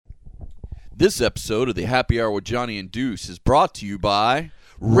This episode of the Happy Hour with Johnny and Deuce is brought to you by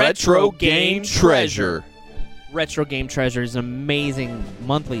Retro Game Treasure. Retro Game Treasure is an amazing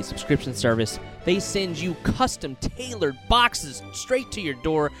monthly subscription service. They send you custom-tailored boxes straight to your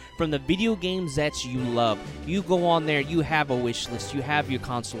door from the video games that you love. You go on there, you have a wish list, you have your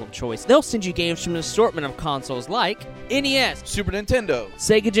console of choice. They'll send you games from an assortment of consoles like NES, Super Nintendo,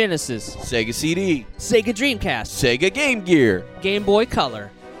 Sega Genesis, Sega CD, Sega Dreamcast, Sega Game Gear, Game Boy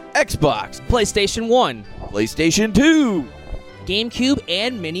Color, Xbox, PlayStation 1, PlayStation 2, GameCube,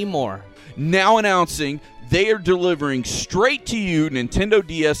 and many more. Now announcing they are delivering straight to you Nintendo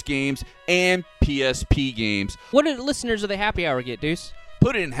DS games and PSP games. What do the listeners of the Happy Hour get, Deuce?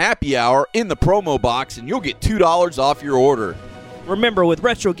 Put in Happy Hour in the promo box and you'll get $2 off your order. Remember, with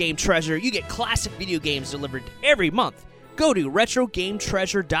Retro Game Treasure, you get classic video games delivered every month. Go to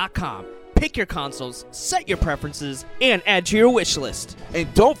RetroGameTreasure.com. Pick your consoles, set your preferences, and add to your wish list.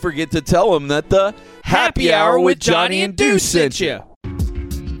 And don't forget to tell them that the Happy Hour with Johnny and Deuce sent you.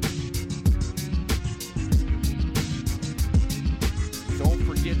 Don't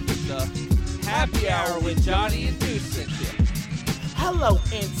forget that the Happy Hour with Johnny and Deuce sent you. Hello,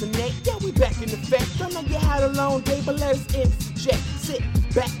 Internet. Yeah, we back in effect. I know you had a long day, but let us interject. Sit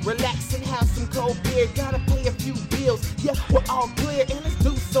back, relax, and have some cold beer. Gotta pay a few bills. Yeah, we're all clear, and it's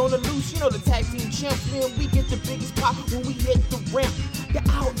Deuce on the loose. You know the tag team champs, man. We get the biggest pop when we hit the ramp. The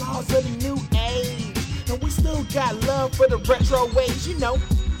outlaws of the new age, and we still got love for the retro ways. You know,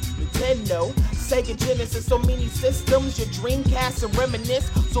 Nintendo, Sega Genesis, so many systems, your Dreamcast and reminisce.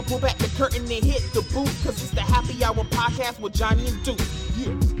 So pull back the curtain and hit the booth, cause it's the Happy Hour podcast with Johnny and Deuce.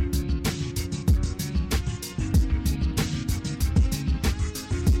 Yeah.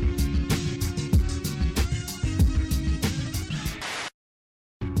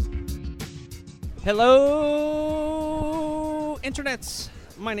 Hello, internets.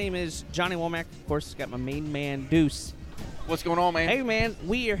 My name is Johnny Womack. Of course, got my main man, Deuce. What's going on, man? Hey, man,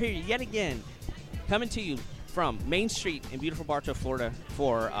 we are here yet again, coming to you from Main Street in beautiful Bartow, Florida,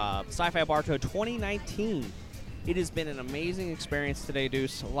 for Sci-Fi Bartow 2019. It has been an amazing experience today,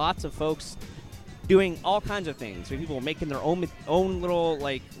 Deuce. Lots of folks doing all kinds of things. We have people making their own little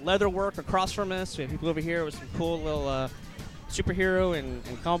like leather work across from us. We have people over here with some cool little superhero and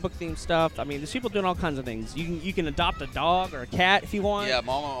comic book themed stuff. I mean, there's people doing all kinds of things. You can adopt a dog or a cat if you want. Yeah,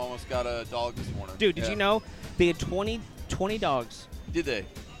 Mama almost got a dog this morning. Dude, did you know they had 20 dogs? Did they?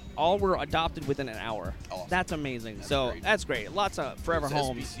 All were adopted within an hour. Awesome. That's amazing. Great. That's great. Lots of forever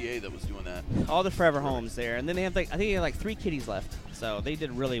homes. SPCA that was doing that. All the forever homes there, and then they have I think they have 3 kitties left. So they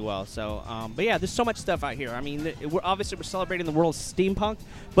did really well. So, but yeah, there's so much stuff out here. I mean, we're celebrating the world of steampunk,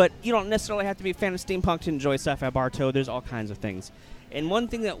 but you don't necessarily have to be a fan of steampunk to enjoy Sci-Fi Bartow. There's all kinds of things, and one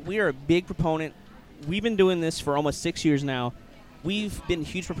thing that we are a big proponent. We've been doing this for almost 6 years now. We've been a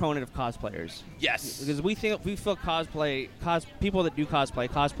huge proponent of cosplayers. Yes. Because we feel people that do cosplay,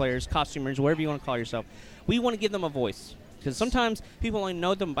 cosplayers, costumers, whatever you want to call yourself, we want to give them a voice. Because sometimes people only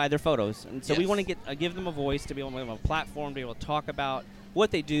know them by their photos. And so we want to give them a voice, to be able to give them a platform, to be able to talk about what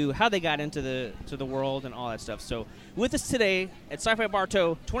they do, how they got into the world, and all that stuff. So with us today at Sci-Fi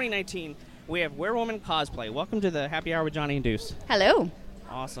Bartow 2019, we have Werewoman Cosplay. Welcome to the Happy Hour with Johnny and Deuce. Hello.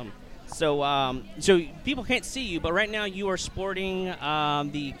 Awesome. So, so people can't see you, but right now you are sporting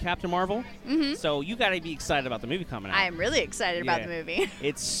the Captain Marvel. Mm-hmm. So you got to be excited about the movie coming out. I am really excited about the movie.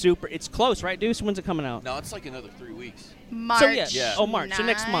 It's close, right, Deuce? When's it coming out? No, it's like another 3 weeks. March. So yeah. Oh, March. So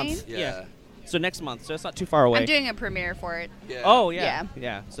next 9? month. Yeah. So next month. So it's not too far away. I'm doing a premiere for it. Yeah. Oh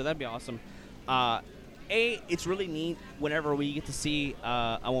yeah. So that'd be awesome. It's really neat whenever we get to see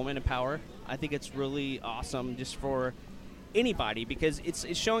a woman in power. I think it's really awesome just for anybody, because it's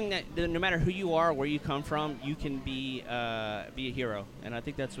showing that no matter who you are, where you come from, you can be a hero, and I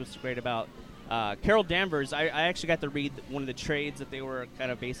think that's what's great about Carol Danvers. I actually got to read one of the trades that they were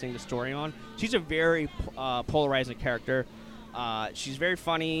kind of basing the story on. She's a very polarizing character. She's very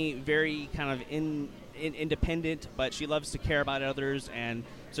funny, very kind of independent, but she loves to care about others, and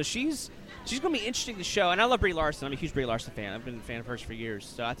so she's going to be interesting to show. And I love Brie Larson. I'm a huge Brie Larson fan. I've been a fan of hers for years,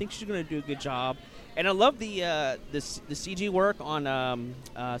 so I think she's going to do a good job. And I love the CG work on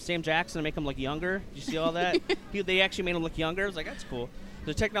Sam Jackson to make him look younger. Did you see all that? They actually made him look younger. I was like, that's cool.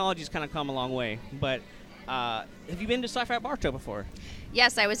 The technology's kind of come a long way. But have you been to Sci-Fi Bartow before?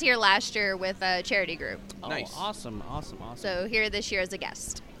 Yes, I was here last year with a charity group. Oh, Nice. Awesome. So here this year as a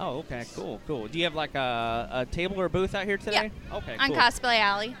guest. Oh, okay, cool. Do you have like a table or booth out here today? Yeah. Okay, On cool. Cosplay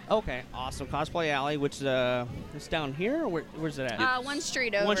Alley. Okay, awesome. Cosplay Alley, which is down here, or where's it at? One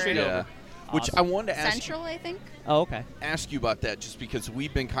street over. One street Yeah. over. Which Awesome. I wanted to Central, I think. Oh, okay. ask you about that, just because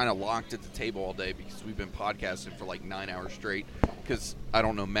we've been kind of locked at the table all day because we've been podcasting for like 9 hours straight because I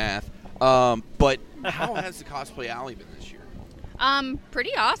don't know math. But how has the Cosplay Alley been this year?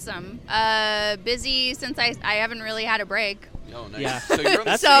 Pretty awesome. Busy since I haven't really had a break. Oh, nice. Yeah. So you're on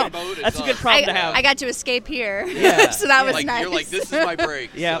the So- same boat as That's a good us. problem to have. I got to escape here. Yeah. So that was like, nice. You're like, this is my break.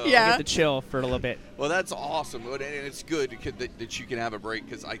 Yeah, so- Yeah. Get to chill for a little bit. Well, that's awesome, and it's good that you can have a break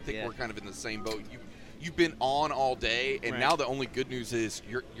because I think Yeah. we're kind of in the same boat. You've been on all day, and Right. now the only good news is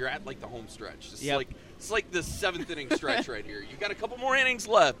you're at like the home stretch. Yep. It's like the 7th inning stretch right here. You got a couple more innings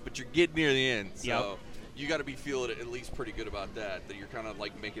left, but you're getting near the end. So Yep. you got to be feeling at least pretty good about that you're kind of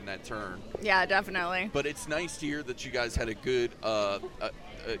like making that turn. Yeah, definitely. But it's nice to hear that you guys had a good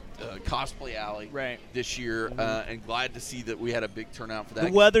Cosplay Alley Right. this year, and glad to see that we had a big turnout for that.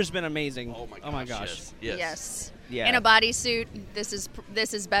 The weather's been amazing. Oh my gosh! Yes. Yes. Yeah. In a bodysuit, this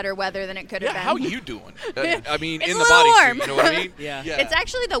is better weather than it could have Yeah, been. how you doing? I mean, It's in a the little bodysuit, warm. you know what I mean? Yeah. It's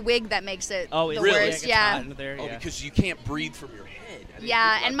actually the wig that makes it Oh, the it's Really? worst. It gets Yeah. hot in there, Oh, yeah. because you can't breathe from your head. I didn't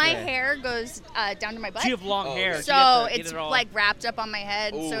Yeah, think and about my that. hair goes down to my butt. So you have long Oh, hair. okay. So you have to get it's it all- like wrapped up on my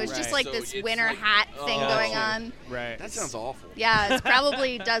head. Oh, so it's just right. like So this it's winter like- hat thing oh. going on. Right. That sounds awful. Yeah, it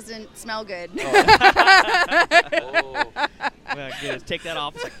probably doesn't smell good. Oh, My goodness. Take that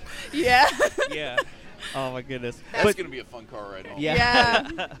off. It's like, Yeah. yeah. Oh my goodness. that's But gonna be a fun car ride home. yeah.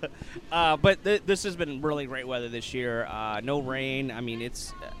 But this has been really great weather this year. No rain. I mean,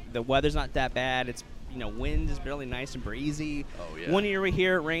 the weather's not that bad. It's wind is really nice and breezy. Oh, yeah. One year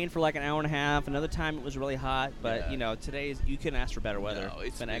here it rained for like an hour and a half. Another time it was really hot. But Yeah. Today you couldn't ask for better weather. No,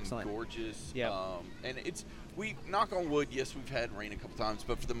 it's been excellent. gorgeous. Yep. And we knock on wood. Yes, we've had rain a couple times,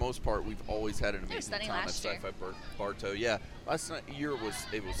 but for the most part, we've always had an It was amazing sunny time at last year. Sci-Fi Bartow. Yeah, last year it was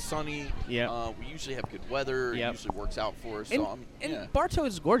sunny. Yep. We usually have good weather. Yep. It usually works out for us. And, So and Bartow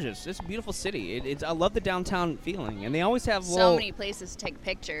is gorgeous. It's a beautiful city. I love the downtown feeling, and they always have So many places to take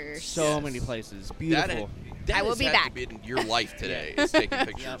pictures. so Yes. many places. that, Beautiful. that I will has be had back. to be in your life today is taking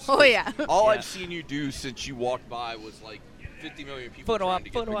pictures. Oh, yeah. All Yeah. I've seen you do since you walked by was like 50 million people Photo trying op, to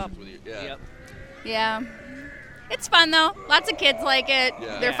get photo op. pictures with you. Yeah. Yep. Yeah. It's fun though. Lots of kids like it.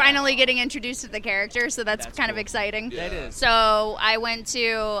 Yeah. They're Yeah. finally getting introduced to the characters, so that's kind of cool. exciting. Yeah. That is. So I went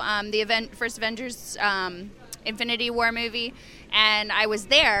to the first Avengers Infinity War movie, and I was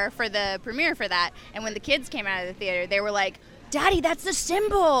there for the premiere for that. And when the kids came out of the theater, they were like, "Daddy, that's the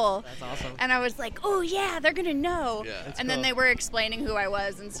symbol!" That's awesome. And I was like, "Oh yeah, they're gonna know." Yeah. That's And then cool. they were explaining who I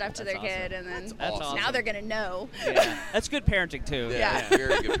was and stuff to That's their awesome. kid, and then That's awesome. now awesome. they're gonna know. Yeah. That's good parenting too. Yeah, Yeah.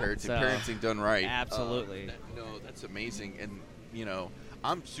 very good parenting. So, Parenting done right. absolutely. No, that's amazing, and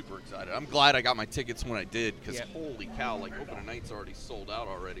I'm super excited. I'm glad I got my tickets when I did because Yep. holy cow, like opening night's already sold out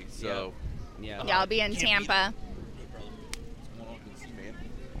already. So, Yeah. Yeah, I'll be in Can't beat Tampa. hey brother, what's going on? Good to see you, man.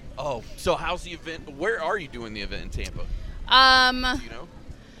 Oh, so how's the event? Where are you doing the event in Tampa? Do you know?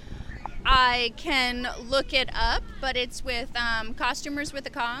 I can look it up, but it's with Costumers with a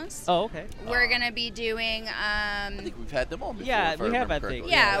Cause. Oh, okay. We're gonna be doing. I think we've had them on before. Yeah, if I we have, remember I think.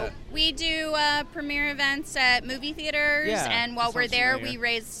 correctly. Yeah, we do premiere events at movie theaters, Yeah, and while that we're sounds there, familiar. we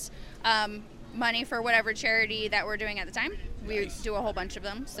raise money for whatever charity that we're doing at the time. We Nice. do a whole bunch of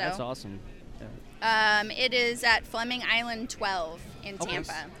them. So That's awesome. Yeah. it is at Fleming Island 12 in Okay.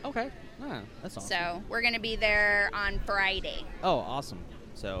 Tampa. Okay. Ah, that's awesome. So we're gonna be there on Friday. Oh, awesome.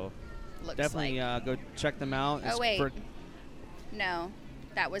 So Looks definitely like. go check them out. It's Oh wait, for- no,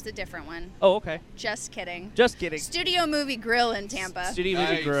 that was a different one. oh, okay. Just kidding. Just kidding. Studio Movie Grill in Tampa. Studio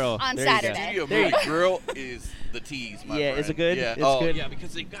Movie Nice. Grill On There you go. Saturday. Studio There you Movie Grill is the tease, my Yeah, friend. is it good? Yeah. It's oh, good? yeah,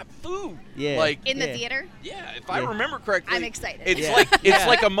 because they've got food. Yeah. Like, In the Yeah. theater. yeah, if I Yeah. remember correctly, I'm excited. It's Yeah. like it's Yeah.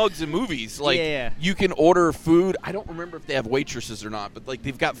 like a Mugs and Movies. Like Yeah. you can order food. I don't remember if they have waitresses or not, but like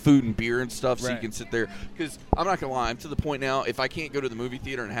they've got food and beer and stuff, so you Right. can sit there. Because I'm not gonna lie, I'm to the point now. If I can't go to the movie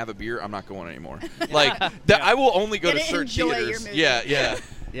theater and have a beer, I'm not going anymore. Like that, I will only go to Gonna certain enjoy your theaters. movie. Yeah, yeah,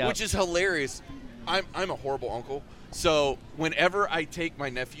 Yeah. which is hilarious. I'm a horrible uncle. So whenever I take my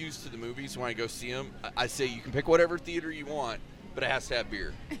nephews to the movies when I go see them, I say you can pick whatever theater you want, but it has to have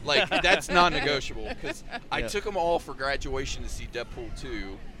beer. Like that's non-negotiable. Because I Yeah. took them all for graduation to see Deadpool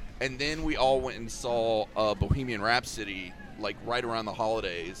 2, and then we all went and saw Bohemian Rhapsody like right around the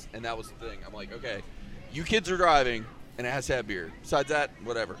holidays, and that was the thing. I'm like, okay, you kids are driving, and it has to have beer. Besides that,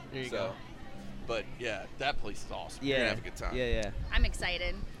 whatever. There you so, go. But yeah, that place is awesome. Yeah. You're gonna have a good time. Yeah. I'm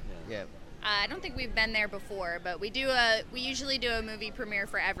excited. Yeah. I don't think we've been there before, but we usually do a movie premiere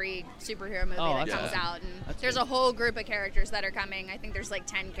for every superhero movie Oh, that that's comes awesome. out, and That's there's good. a whole group of characters that are coming. I think there's like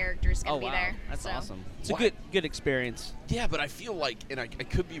 10 characters gonna Oh be wow. there. That's so. awesome. It's What? a good experience. Yeah, but I feel like, and I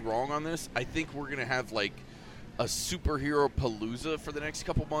could be wrong on this, I think we're going to have, like, a superhero palooza for the next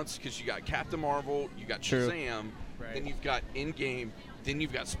couple months because you got Captain Marvel, you got True. Shazam, Right. then you've got Endgame, then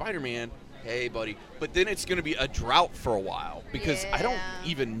you've got Spider-Man. Hey, buddy. But then it's going to be a drought for a while because I don't Yeah.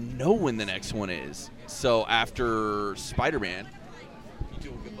 even know when the next one is. So after Spider-Man, you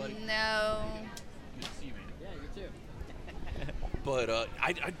doing good, buddy? No. Good to see you, man. Yeah, you too. But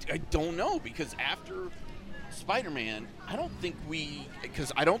I don't know because after Spider-Man, I don't think we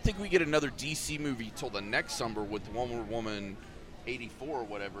get another DC movie till the next summer with Wonder Woman 84 or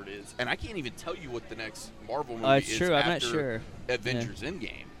whatever it is, and I can't even tell you what the next Marvel movie It's is true. I'm after not sure. Avengers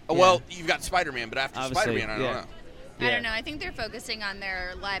Endgame. Yeah. Well, you've got Spider-Man, but after Obviously, Spider-Man, I don't yeah. know. I Yeah. don't know. I think they're focusing on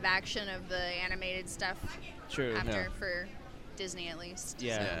their live action of the animated stuff True. after Yeah. for Disney at least.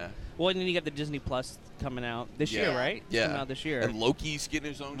 Yeah. Yeah. Well, and then you got the Disney Plus coming out this year, Yeah. right? It's Yeah. coming out this year. And Loki's getting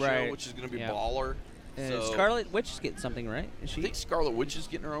his own show, Right. which is going to be Yeah. baller. And So- Scarlet Witch is getting something, right? Is I she? think Scarlet Witch is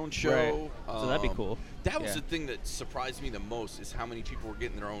getting her own show. Right. So that'd be cool. That was Yeah. the thing that surprised me the most is how many people were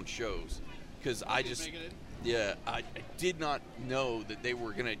getting their own shows. Because I did not know that they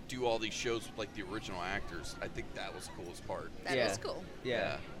were gonna do all these shows with like the original actors. I think that was the coolest part. That Yeah. is cool.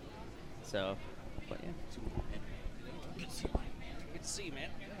 Yeah. So, but yeah. Good Good to see you, man.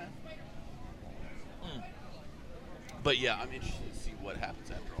 But yeah, I'm interested to see what happens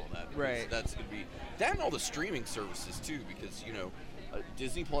after all that. Because Right. That's gonna be that and all the streaming services too. Because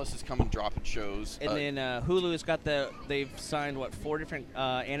Disney Plus is coming dropping shows. And then Hulu's got they've signed 4 different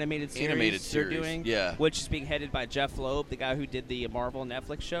animated series Animated they're series, doing, yeah. which is being headed by Jeff Loeb, the guy who did the Marvel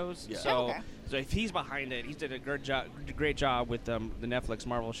Netflix shows. Yeah. So, Oh, okay. so if he's behind it, he's did a great job with the Netflix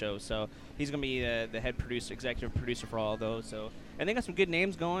Marvel shows. So he's gonna be the head producer, executive producer for all of those. So and they got some good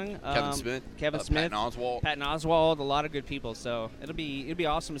names going. Kevin Smith, Kevin Smith, Patton Oswalt. a lot of good people. So it'll be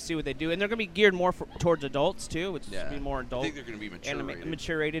awesome to see what they do, and they're gonna be geared more towards adults too, which is Yeah. gonna be more I adult. think they're gonna be mature.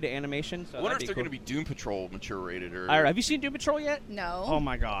 Mature rated animation. So I wonder that'd if they're cool. going to be Doom Patrol mature rated or. All right, have you seen Doom Patrol yet? No. Oh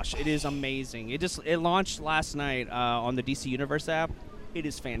my gosh, it is amazing. It launched last night on the DC Universe app. It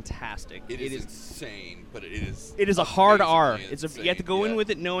is fantastic. It is insane, but it is. It is a hard R. amazingly You have to go in insane, with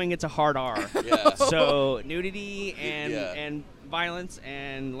it knowing it's a hard R. Yeah. So nudity and Yeah. and violence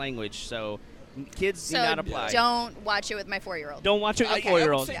and language. So kids do So not apply. don't watch it with my 4-year-old. Don't watch it with a I would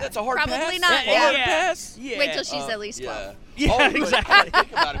 4-year-old. say that's a hard Probably pass. not, A yeah. hard Yeah. pass. Yeah. Wait till she's at least 12. Yeah, but exactly.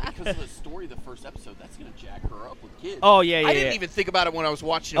 Think about it because of the story of the first episode. That's going to jack her up with kids. Oh, yeah, I didn't yeah. even think about it when I was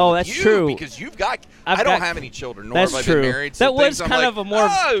watching it Oh, with that's you true. because you've got. I've I don't got- have any children, nor That's have I true. been married. So That was things I'm kind like, of a more-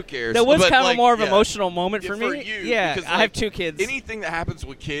 who cares? That was But, kind of like, more of an yeah. emotional moment for Yeah, me. you, Yeah, because, I have like, 2 kids. Anything that happens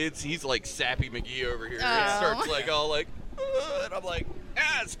with kids, he's like Sappy McGee over here. He Oh. starts like all like, and I'm like,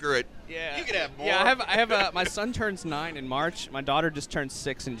 screw it. Yeah, You can have more. Yeah, I have my son turns 9 in March. My daughter just turned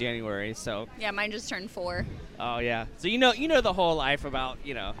 6 in January. So, Yeah, mine just turned 4. oh yeah. So you know the whole life about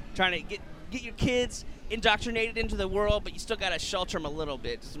trying to get your kids indoctrinated into the world, but you still gotta shelter them a little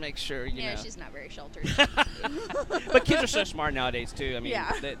bit just to make sure you Yeah, know. she's not very sheltered. But kids are so smart nowadays too. I mean,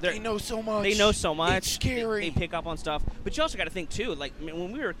 Yeah. They know so much. They know so much. It's scary. They pick up on stuff. But you also got to think too. Like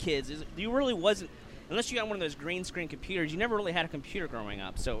when we were kids, you really wasn't unless you had one of those green screen computers. You never really had a computer growing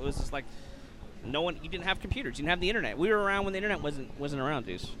up. So it was just like you didn't have computers. You didn't have the internet. We were around when the internet wasn't around,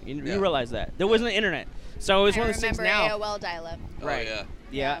 dudes. You Yeah. realize that there wasn't an internet. So it was I one of those things remember now. AOL dial-up. Oh, Right. yeah. Yeah,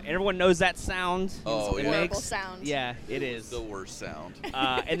 Yeah. and everyone knows that sound. Oh, it yeah. Horrible makes, sound. Yeah, it is. The worst sound.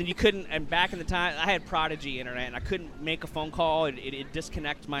 And then you couldn't. And back in the time, I had Prodigy internet, and I couldn't make a phone call. It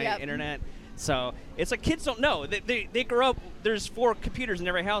disconnect my Yep. internet. So it's like kids don't know. They grow up. There's 4 computers in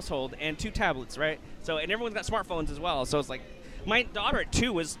every household and 2 tablets, right? So and everyone's got smartphones as well. So it's like my daughter at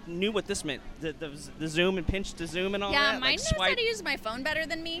 2 knew what this meant. The zoom and pinch to zoom and all Yeah, that. mine like knows how swipe. to use my phone better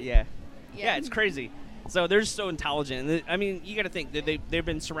than me. Yeah. Yeah. Yeah, it's crazy. So they're just so intelligent. And I mean, you got to think that they've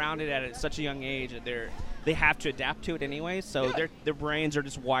been surrounded at such a young age that they have to adapt to it anyway. So Yeah. their brains are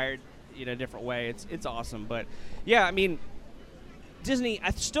just wired in a different way. It's awesome. But yeah, I mean, Disney. I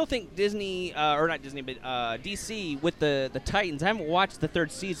still think Disney or not Disney, but DC with the Titans. I haven't watched the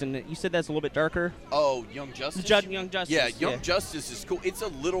 3rd season. You said that's a little bit darker. Oh, Young Justice? Young Justice. Yeah, Young Justice is cool. It's a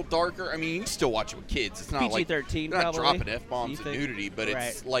little darker. I mean, you can still watch it with kids. It's not like PG-13 they're not probably. dropping F-bombs You and think? nudity, but Right.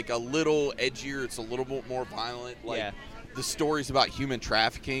 it's like a little edgier. It's a little bit more violent. Like Yeah. the stories about human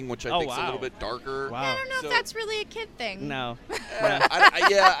trafficking, which I Oh, think is a wow. little bit darker. Wow. I don't know So- if that's really a kid thing. No. I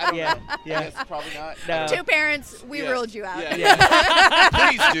don't Yeah, know. yeah. I guess probably not. No. I don't- 2 parents, we Yeah. ruled you out. Yeah.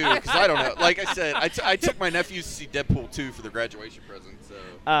 Please do, because I don't know. Like I said, I took my nephews to see Deadpool 2 for their graduation present. So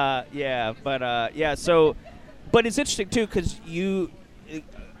Yeah. So, but it's interesting too because you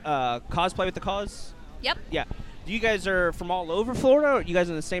cosplay with the cause. Yep. Yeah. you guys are from all over Florida? Or are you guys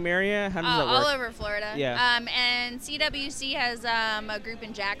in the same area? How does that work? All over Florida. Yeah. And CWC has a group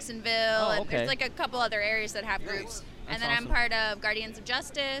in Jacksonville. Oh, And okay. there's like a couple other areas that have groups. That's And then awesome. I'm part of Guardians of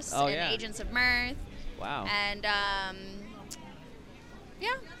Justice Oh, and yeah. Agents of Mirth. Wow. And yeah,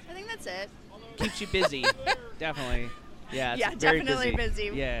 I think that's it. Keeps you busy. Definitely. Yeah. It's Yeah, very definitely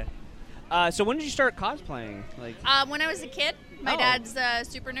busy. Yeah. So when did you start cosplaying? Like, When I was a kid, my Oh. dad's a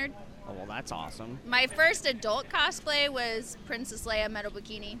super nerd. oh, well, that's awesome. My first adult cosplay was Princess Leia Metal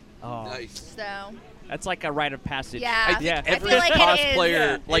Bikini. Oh, Nice. So that's like a rite of passage. Yeah. I think Yeah. every feel like it is. cosplayer,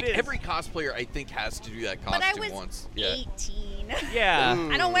 Yeah, like it is. every cosplayer, I think has to do that but I costume was once. Yeah. 18. Yeah.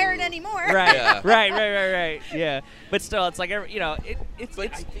 Ooh. I don't wear it anymore. Right. Yeah. Right. Yeah. But still, it's like it's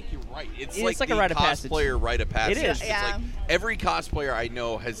But I think you're right. It's it's like like a the rite of passage. cosplayer rite of passage. is. It's Yeah. like every cosplayer I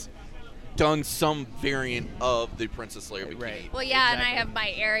know has done some variant of the Princess Leia bikini. Right. Well, yeah, and I Exactly. have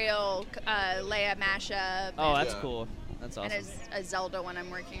my Ariel Leia mashup. Oh, that's Yeah. cool. That's awesome. And a Zelda one I'm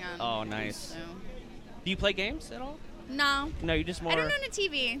working on. Oh, nice. So. Do you play games at all? No. No, you just more. I don't own a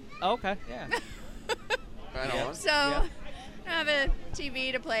TV. Oh, okay. Yeah. Right Yeah. on. So Yeah. I don't have a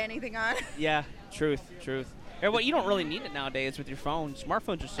TV to play anything on. Yeah. Truth. Yeah, well, you don't really need it nowadays with your phone.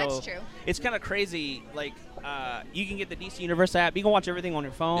 Smartphones are so. That's true. It's kind of crazy. Like, you can get the DC Universe app. You can watch everything on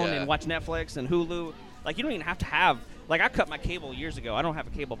your phone Yeah. and watch Netflix and Hulu. Like, you don't even have to have. Like, I cut my cable years ago. I don't have a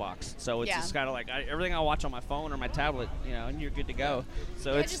cable box, so it's Yeah. just kind of like everything I watch on my phone or my tablet. And you're good to go.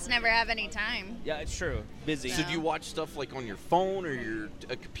 So I it's just never have any time. yeah, it's true. Busy. So do you watch stuff like on your phone or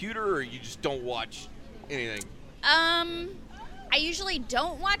a computer, or you just don't watch anything? I usually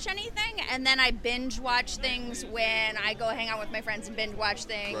don't watch anything, and then I binge watch things when I go hang out with my friends and binge watch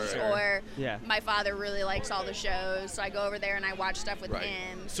things. Right. Or Yeah. my father really likes all the shows, so I go over there and I watch stuff with Right.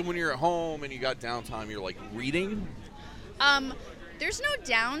 him. So when you're at home and you got downtime, you're like reading. There's no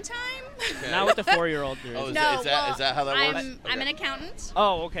downtime. Okay. Not with the 4-year-old. There Oh, is. is No, that- is well, that how that works? I'm Okay. an accountant.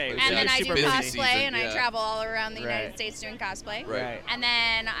 Oh, okay. And So And then you're I do super busy busy. cosplay, season, and I yeah. travel all around the United Right. States doing cosplay. Right. And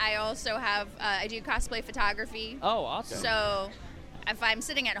then I also have I do cosplay photography. Oh, awesome. So if I'm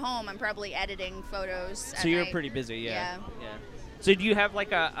sitting at home, I'm probably editing photos. So you're pretty busy, yeah. Yeah. So do you have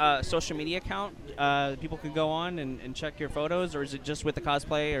like a social media account people can go on and check your photos, or is it just with the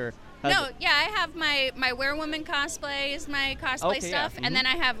cosplay? Or how's No, it- yeah, I have my Werewoman cosplay is my cosplay Okay, yeah. stuff, and then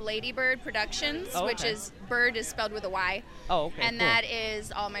I have Ladybird Productions, Oh, which okay. is bird is spelled with a Y, Oh, okay. and cool. that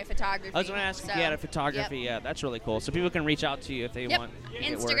is all my photography. I was going to ask if you had a photography. Yep. Yeah, that's really cool. So people can reach out to you if they Yep. want. to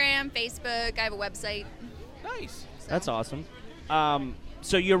get work. Instagram, Facebook. I have a website. Nice. So. That's awesome.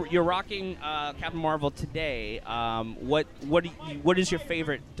 So you're rocking Captain Marvel today. What is your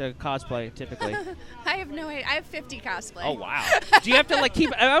favorite cosplay typically? I have no idea. I have 50 cosplay. Oh wow! Do you have to like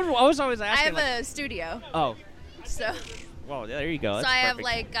keep? I was always I asking. have a studio, Oh, so well, there you go. so That's I have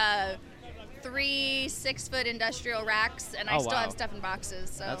perfect. like 3 6-foot industrial racks, and I Oh, still wow. have stuff in boxes.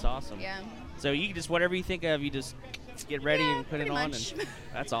 So That's awesome. Yeah. So you can just whatever you think of, you just get ready Yeah, and put it pretty on, much. and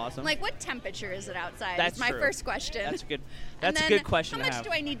that's awesome. I'm like, what temperature is it outside? That's Is my true. first question. That's a good. And That's a then, good question How to much have.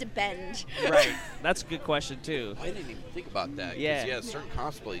 do I need to bend? Right. That's a good question too. I didn't even think about that. 'Cause, Yeah. yeah, certain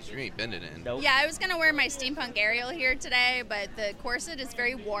cosplays you ain't bending in. Nope. Yeah, I was gonna wear my steampunk Ariel here today, but the corset is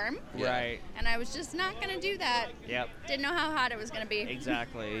very warm, Yeah. Right. and I was just not gonna do that. Yep. Didn't know how hot it was gonna be.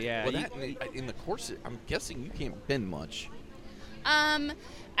 Exactly. Yeah. Well, You- that, in the corset, I'm guessing you can't bend much.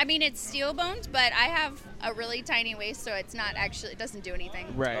 I mean it's steel boned, but I have a really tiny waist, so it's not actually. It doesn't do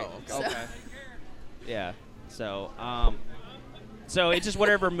anything. Right. Oh, okay. Okay. Yeah. So, so it's just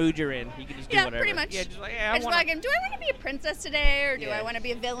whatever mood you're in. You can just do Yeah, whatever. pretty much. Yeah, just like, yeah, I just wanna- walk in. Do I want to be a princess today, or do Yeah. I want to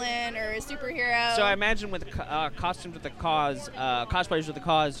be a villain or a superhero? So I imagine with costumes with the cause, cosplayers with the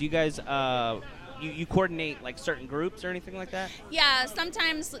cause, you guys, you coordinate like certain groups or anything like that? Yeah,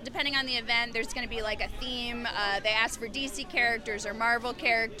 sometimes depending on the event, there's going to be like a theme. They ask for DC characters or Marvel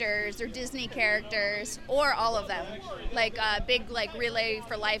characters or Disney characters or all of them. Like big like relay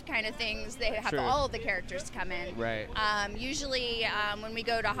for life kind of things. They have Sure. all of the characters come in. Right. Usually when we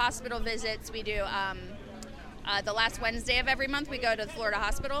go to hospital visits, we do the last Wednesday of every month we go to the Florida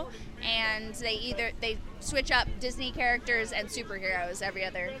Hospital, and they switch up Disney characters and superheroes every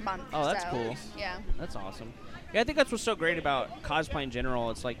other month. Oh, that's so, cool. Yeah. That's awesome. Yeah, I think that's what's so great about cosplay in general.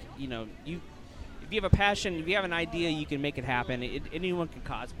 It's like, you know, if you have a passion, if you have an idea, you can make it happen. Anyone can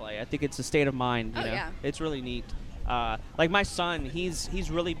cosplay. I think it's a state of mind. You Oh, know? yeah. It's really neat. Like my son, he's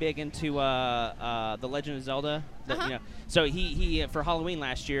really big into the Legend of Zelda. Uh-huh. You know, so he for Halloween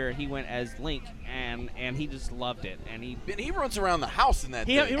last year he went as Link and he just loved it. And He runs around the house in that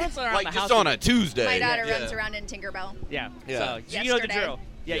He thing. runs around like the just house on in- a Tuesday. My daughter Yeah. runs around in Tinkerbell. yeah. Yeah. So you know the Yesterday. drill.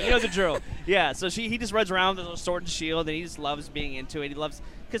 Yeah, Yeah. you know the drill. Yeah. So he just runs around with a sword and shield, and he just loves being into it. He loves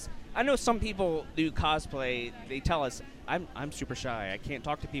because I know some people do cosplay. They tell us I'm super shy. I can't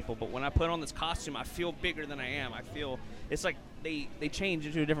talk to people. But when I put on this costume, I feel bigger than I am. I feel it's like they change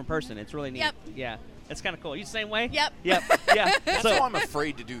into a different person. It's really neat. Yep. Yeah. It's kind of cool. You the same way? Yep. Yep. Yeah. That's So why I'm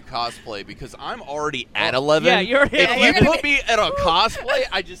afraid to do cosplay because I'm already at 11. yeah, you're if at you 11. put me at a cosplay,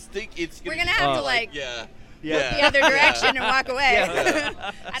 I just think it's We're gonna gonna be have to Oh. like yeah. Yeah. the other direction and walk away.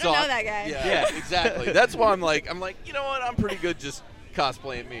 Yeah. I So don't know that guy. Yeah, exactly. That's why I'm like, you know what? I'm pretty good just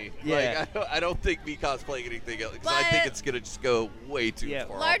cosplaying me. Yeah. Like, I don't think me cosplaying anything else because I think But- it's gonna just go way too Yeah.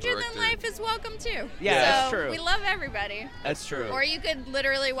 far. Larger off than director. life is welcome too. Yeah, so that's true. We love everybody. That's true. Or you could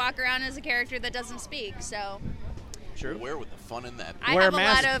literally walk around as a character that doesn't speak. So True. Where would the fun in that? I Wear a have a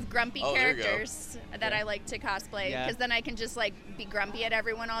lot mask. of grumpy Oh, there you go. characters that I like to cosplay Yeah. because then I can just like be grumpy at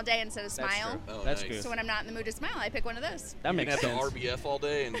everyone all day instead of That's smile. true. Oh, That's nice. good. So when I'm not in the mood to smile, I pick one of those. That You makes can sense. have the RBF all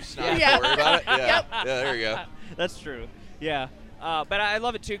day and just not Yeah. have to worry about it. Yeah. Yep. Yeah, there you go. That's true. Yeah, but I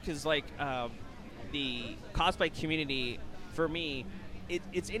love it too because like the cosplay community for me,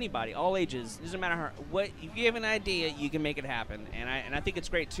 it's anybody, all ages. Doesn't matter what you give an idea, you can make it happen. And I think it's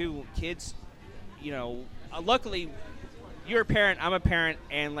great too. Kids, you know, luckily. You're a parent, I'm a parent,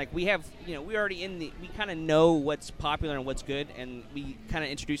 and like we have, you know, we kind of know what's popular and what's good, and we kind of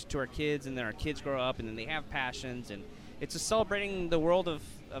introduce it to our kids, and then our kids grow up, and then they have passions, and it's just celebrating the world of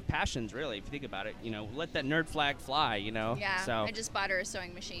passions, really, if you think about it. You know, let that nerd flag fly, you know? Yeah. So, I just bought her a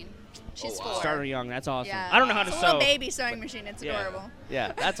sewing machine. She's Oh, wow. 4. start her young, that's awesome. Yeah. I don't know how to it's a sew. little baby sewing machine. It's Yeah. adorable.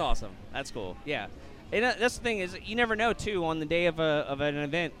 Yeah, that's awesome. That's cool. Yeah. And that's the thing is, you never know, too, on the day of an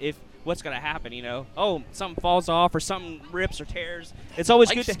event, if what's going to happen, you know? Oh, something falls off or something rips or tears. It's always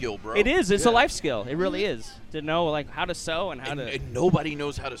Life good to... skill, bro. It is. It's a Yeah. life skill. It really is. To know, like, how to sew and how to... And nobody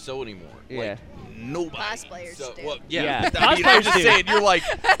knows how to sew anymore. Yeah. Like, nobody. Cosplayers so, do. Well, Yeah. yeah. I mean, I'm just Cosplayers do. saying, you're like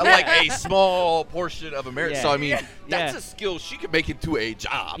a small portion of America. Yeah. So I mean, Yeah. that's Yeah. a skill she could make into a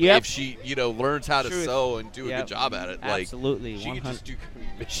job Yep. if she, learns how to Truth. sew and do a Yep. good job at it. Like, Absolutely. she could 100 just do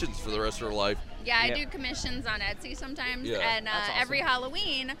commissions for the rest of her life. Yeah, I Yep. do commissions on Etsy sometimes, Yeah. and That's awesome. every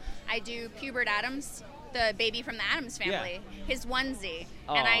Halloween I do Pubert Adams, the baby from the Adams family, his onesie,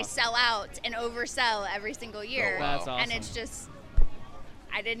 and I Aw. sell out and oversell every single year. Oh, wow. That's awesome. And it's just,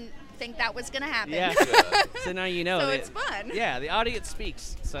 I didn't think that was gonna happen. Yeah. Yeah. So now you know. So that- it's fun. Yeah, the audience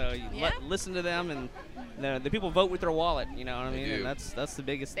speaks. So you Yeah. listen to them, and the people vote with their wallet. You know what I They mean? do. And that's the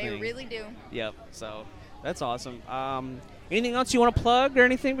biggest They thing. really do. Yep. So that's awesome. Anything else you want to plug or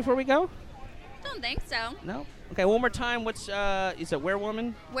anything before we go? Don't think so. No. Okay. One more time. What's you said?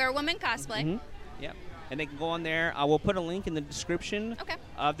 Werewoman. Werewoman cosplay. Mhm. Yep. And they can go on there. We'll put a link in the description Okay.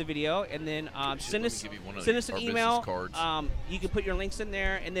 of the video, and then send let us me give you one of send us an our business email. cards. You can put your links in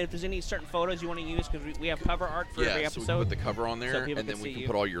there, and then if there's any certain photos you want to use, because we have cover art for every Yeah, so we episode. can put the cover on so there, people and can then we see can you.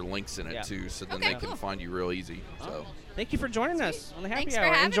 put all your links in it Yeah. too, so then Okay, they can cool. find you real easy. So Thank you for joining us on the Happy Thanks for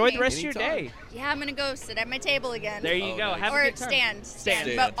Hour. having Enjoy me. the rest of your Anytime. day. Yeah, I'm gonna go sit at my table again. There you Oh, go. nice. Have a or good time. stand,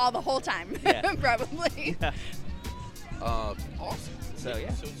 Stand. but all the whole time, Yeah. probably. Yeah. Awesome. So, Thank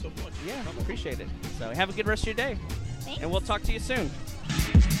yeah. you so much. Yeah, appreciate it. So have a good rest of your day, Thanks. and we'll talk to you soon.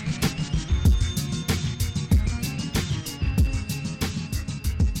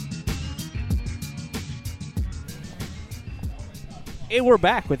 Hey, we're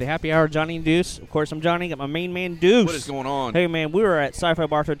back with the Happy Hour, Johnny and Deuce. Of course, I'm Johnny. Got my main man, Deuce. What is going on? Hey, man, we were at Sci-Fi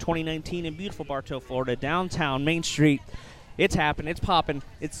Bartow 2019 in beautiful Bartow, Florida, downtown Main Street. It's happening. It's popping.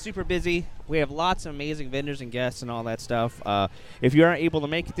 It's super busy. We have lots of amazing vendors and guests and all that stuff. If you aren't able to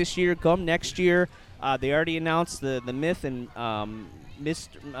make it this year, come next year. They already announced the Myth and Mist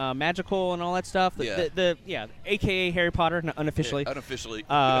Magical and all that stuff. Yeah. AKA Harry Potter, unofficially. Yeah, unofficially.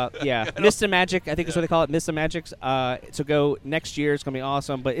 Yeah, Mist and Magic, I think is what they call it, Mist and Magics. So go next year. It's going to be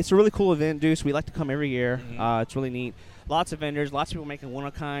awesome. But it's a really cool event, Deuce. We like to come every year. It's really neat. Lots of vendors, lots of people making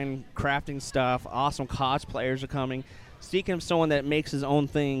one-of-a-kind crafting stuff. Awesome cosplayers are coming. Speaking of someone that makes his own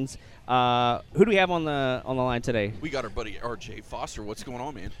things, who do we have on the line today? We got our buddy RJ Foster. What's going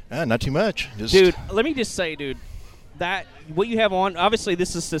on, man? Not too much. Just Dude, let me just say, dude, that what you have on, obviously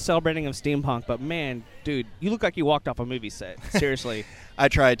this is the celebrating of steampunk, but man, dude, you look like you walked off a movie set. Seriously. I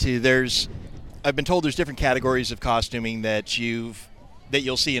try to. I've been told there's different categories of costuming that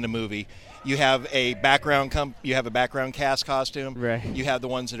you'll see in a movie. You have a background cast costume. Right. You have the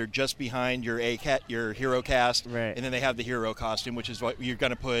ones that are just behind your hero cast. Right. And then they have the hero costume, which is what you're going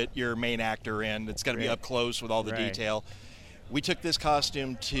to put your main actor in. It's going to be Right. up close with all the Right. detail. We took this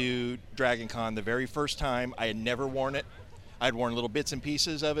costume to Dragon Con the very first time. I had never worn it. I'd worn little bits and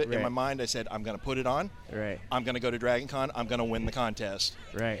pieces of it. Right. In my mind, I said, I'm going to put it on. Right. I'm going to go to Dragon Con. I'm going to win the contest.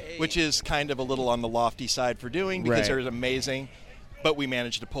 Right. Which is kind of a little on the lofty side for doing because Right. there's amazing. but we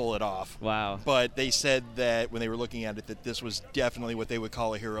managed to pull it off. Wow. But they said that when they were looking at it, that this was definitely what they would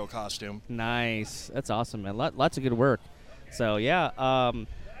call a hero costume. Nice. That's awesome, man. Lots of good work. So, yeah.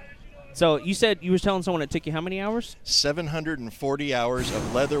 So you said you were telling someone it took you how many hours? 740 hours of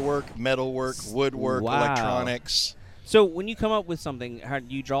leatherwork, metalwork, woodwork, Wow. electronics. So when you come up with something, how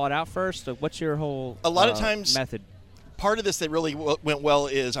do you draw it out first? Or what's your whole A lot of times- method? Part of this that really went well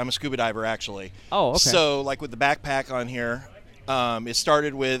is I'm a scuba diver, actually. Oh, okay. So, like with the backpack on here, it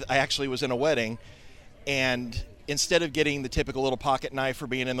started with I actually was in a wedding, and instead of getting the typical little pocket knife for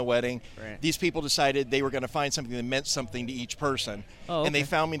being in the wedding, Right. these people decided they were going to find something that meant something to each person. Oh, And they okay.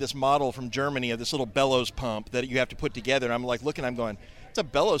 found me this model from Germany of this little bellows pump that you have to put together. And I'm like looking, I'm going, it's a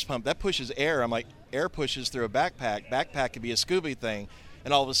bellows pump. That pushes air. I'm like, air pushes through a backpack. Backpack could be a scuba thing.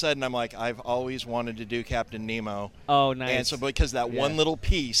 And all of a sudden, I'm like, I've always wanted to do Captain Nemo. Oh, nice. And so because that one Yeah. little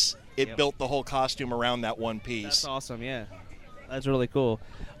piece, it Yep. built the whole costume around that one piece. That's awesome. Yeah, that's really cool.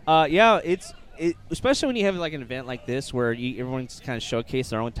 Especially when you have like an event like this where everyone's kind of showcase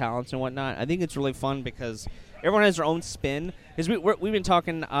their own talents and whatnot. I think it's really fun because everyone has their own spin. Because we've been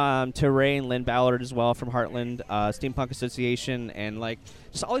talking to Ray and Lynn Ballard as well from Heartland Steampunk Association, and like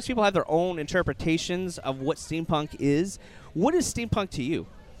just all these people have their own interpretations of what steampunk is. What is steampunk to you?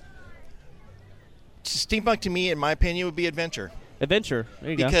 Steampunk, to me, in my opinion, would be adventure. Adventure.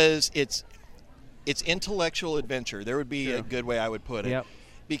 There you go. Because it's intellectual adventure. There would be a good way I would put it. Yep.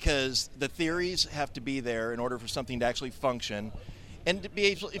 Because the theories have to be there in order for something to actually function. And to be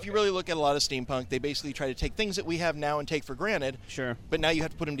able, if you really look at a lot of steampunk, they basically try to take things that we have now and take for granted. Sure. But now you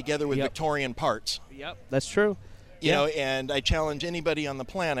have to put them together with Yep. Victorian parts. Yep. That's true. You know, and I challenge anybody on the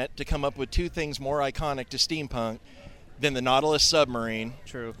planet to come up with two things more iconic to steampunk than the Nautilus submarine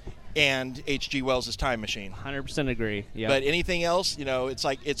True. and H.G. Wells' time machine. 100% agree. Yeah. But anything else, you know, it's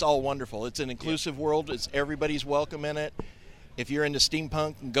like it's all wonderful. It's an inclusive world. It's everybody's welcome in it. If you're into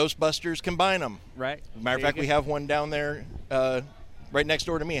steampunk and Ghostbusters, combine them. right. Matter of fact, we have one down there, right next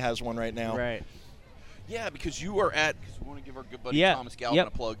door to me has one right now. Right. Yeah, because you are at, because we want to give our good buddy Yeah, Thomas Galvin yep.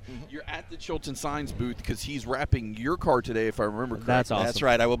 a plug. You're at the Chilton Signs booth because he's wrapping your car today, if I remember correctly. That's awesome. That's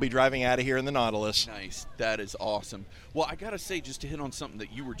right. I will be driving out of here in the Nautilus. Nice. That is awesome. Well, I got to say, just to hit on something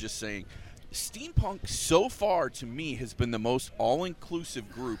that you were just saying, steampunk so far to me has been the most all-inclusive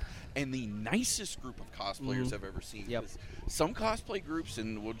group and the nicest group of cosplayers I've ever seen. Yep. 'Cause some cosplay groups,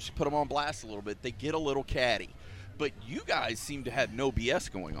 and we'll just put them on blast a little bit, they get a little catty. But you guys seem to have no BS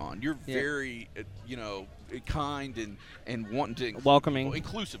going on. You're Yeah. very, kind and wanting to Welcoming.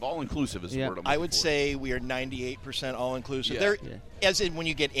 inclusive, all inclusive is the Yeah. word I'm I looking would for. say we are 98% all inclusive. Yeah. There, Yeah. as in when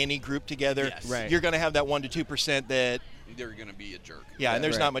you get any group together, Yes. Right. you're going to have that 1 to 2% that, They're going to be a jerk. yeah, and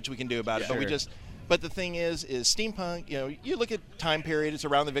there's Right. not much we can do about it. But we Sure. just, but the thing is steampunk. You know, you look at time period; it's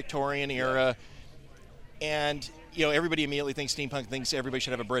around the Victorian era, and everybody immediately thinks steampunk thinks everybody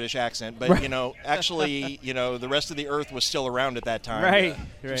should have a British accent, but Right. actually, the rest of the Earth was still around at that time. Right.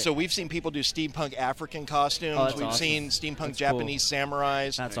 Right. So we've seen people do steampunk African costumes. Oh, that's We've awesome. seen steampunk That's cool. Japanese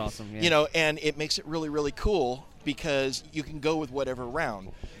samurais. That's awesome. Yeah. And it makes it really, really cool because you can go with whatever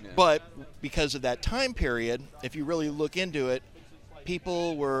round. Yeah. But because of that time period, if you really look into it,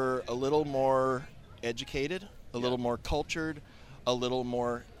 people were a little more educated, a little more cultured, a little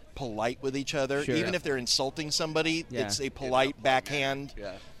more polite with each other. Sure. Even if they're insulting somebody, Yeah. it's a polite backhand.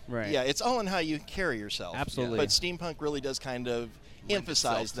 Yeah. Right. Yeah, it's all in how you carry yourself. Absolutely. But steampunk really does kind of Lend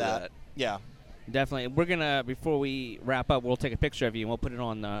emphasize itself to that. Yeah. Definitely. We're gonna before we wrap up, we'll take a picture of you and we'll put it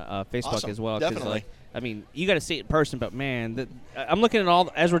on Facebook Awesome. as well. 'Cause, Definitely. you got to see it in person, but man, I'm looking at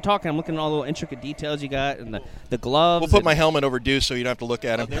all as we're talking. I'm looking at all the little intricate details you got and the gloves. We'll put and- my helmet over Deuce so you don't have to look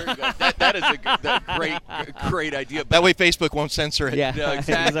at Oh, him. there you go. That is a great idea. That way Facebook won't censor it. Yeah. Yeah,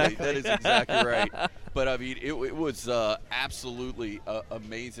 exactly. Exactly. That is exactly right. But I mean, it was absolutely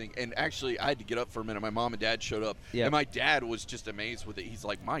amazing. And actually, I had to get up for a minute. My mom and dad showed up, Yeah. and my dad was just amazed with it. He's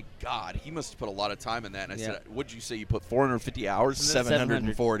like, "My God, he must have put a lot of time in that." And I Yeah. said, "What'd you say? You put 450 hours in this?"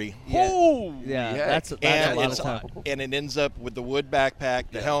 740. Yeah. Holy Yeah, heck. that's a And, lot of it's, time. and it ends up with the wood backpack,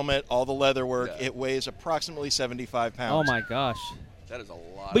 the Yeah. helmet, all the leather work. Yeah. It weighs approximately 75 pounds. Oh my gosh! That is a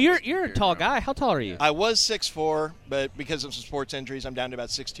lot. But you're of a gear tall now. guy. How tall are you? I was 6'4", but because of some sports injuries, I'm down to about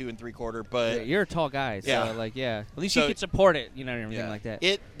 6'2" and 3/4. But Yeah, you're a tall guy. So Yeah. At least So- you could support it. You know, and everything Yeah. like that.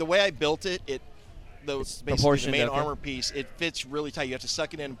 the way I built it, It's basically the proportioned, main okay. armor piece, it fits really tight. You have to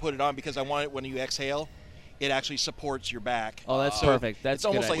suck it in and put it on because I want it when you exhale, it actually supports your back. Oh, that's So perfect. That's it's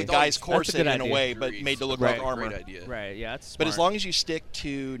almost a like good a guy's idea. corset That's a good in a idea. way, but made to look like armor. Great idea. Right. Yeah. That's But as smart. long as you stick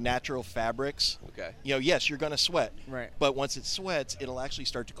to natural fabrics, Okay. yes, you're going to sweat. Right. But once it sweats, it'll actually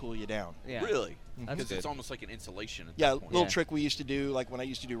start to cool you down. Yeah. Really? That's because good. it's almost like an insulation. At Yeah, that point. little Yeah. trick we used to do, like when I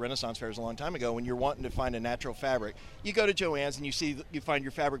used to do Renaissance fairs a long time ago. When you're wanting to find a natural fabric, you go to Joann's and you find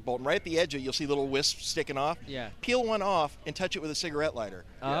your fabric bolt, and right at the edge of it, you'll see little wisps sticking off. Yeah. Peel one off and touch it with a cigarette lighter.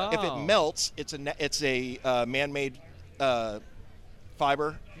 Oh. If it melts, it's a man-made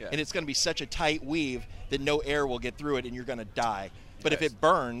fiber, Yeah. and it's going to be such a tight weave that no air will get through it, and you're going to die. But if Yes. it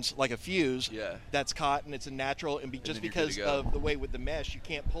burns like a fuse, Yeah. that's cotton. It's a natural, and just then you're good because to go. of the way with the mesh, you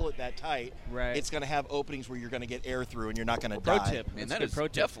can't pull it that tight. Right. It's going to have openings where you're going to get air through, and you're not going to Pro die. tip. Man, That's that good is pro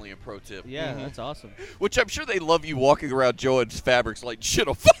tip. definitely a pro tip. Yeah, that's awesome. Which I'm sure they love you walking around Joann's fabrics like shit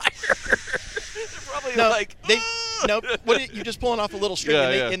on fire. They're probably No, like, you're just pulling off a little string, Yeah,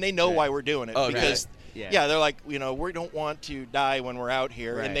 and, yeah. and they know why we're doing it Oh, okay. because. Yeah. They're like, we don't want to die when we're out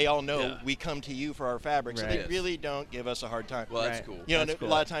here, Right. and they all know Yeah. we come to you for our fabric, so Right. they Yes. really don't give us a hard time. well, that's Right. cool. You know, That's and cool.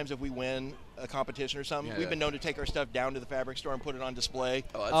 a lot of times if we win a competition or something, Yeah. we've been known to take our stuff down to the fabric store and put it on display.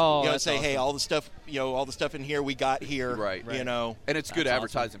 Oh, that's Oh, cool. And that's say, hey, awesome. all the stuff in here we got here. Right. You know, And it's good That's awesome.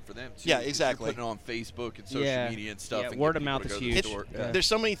 advertising for them too. Yeah, 'cause you're exactly. putting it on Facebook and social Yeah. media and stuff. Yeah, and word getting of people mouth to is go to the huge. store. Yeah. there's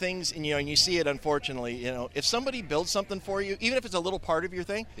so many things, and you see it. Unfortunately, if somebody builds something for you, even if it's a little part of your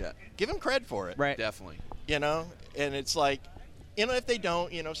thing, Yeah. give them cred for it. Right. Definitely. And it's like, if they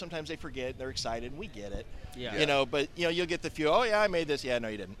don't, sometimes they forget. They're excited, and we get it. Yeah. But you'll get the few. Oh yeah, I made this. Yeah, no,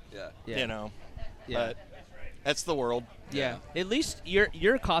 you didn't. Yeah. Yeah. Yeah. But that's the world. Yeah. At least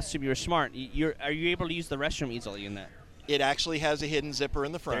your costume, you're smart. Are you able to use the restroom easily in that? It actually has a hidden zipper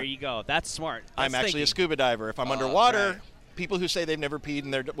in the front. There you go. That's smart. I'm That's actually a thinking. scuba diver. If I'm underwater, right. people who say they've never peed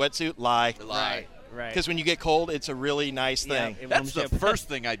in their wetsuit lie. They lie. Right. Because when you get cold, it's a really nice Yeah, thing. it That's warms the you up. first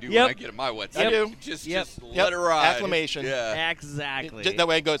thing I do Yep. when I get in my wetsuit. I do. Just Yep. let it ride. Acclimation. Yeah. Exactly. That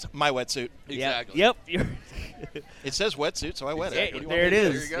way it goes, my wetsuit. Exactly. Yep. You're It says wetsuit, so I wet Exactly. it. What do you there want it me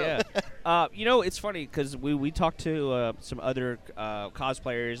to do? is. There you Yeah. It's funny because we talked to some other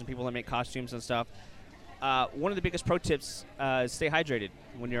cosplayers and people that make costumes and stuff. One of the biggest pro tips is stay hydrated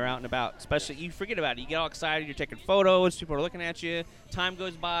when you're out and about. Especially, you forget about it. You get all excited. You're taking photos. People are looking at you. Time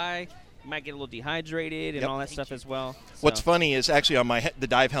goes by. You might get a little dehydrated and Yep. all that stuff as well. What's So- funny is actually on the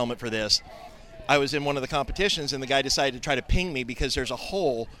dive helmet for this, I was in one of the competitions and the guy decided to try to ping me because there's a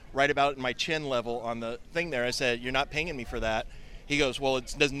hole right about in my chin level on the thing there. I said, "You're not pinging me for that." He goes, "Well,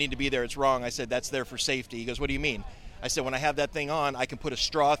 it doesn't need to be there. It's wrong." I said, "That's there for safety." He goes, "What do you mean?" I said, "When I have that thing on, I can put a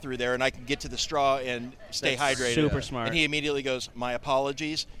straw through there and I can get to the straw and stay That's hydrated." super smart. And he immediately goes, "My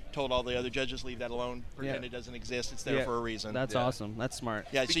apologies." Told all the other judges, "Leave that alone. Pretend Yeah. it doesn't exist. It's there Yeah. for a reason." That's Yeah. awesome. That's smart.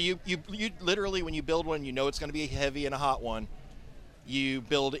 Yeah, so you literally, when you build one, you know it's going to be heavy and a hot one. You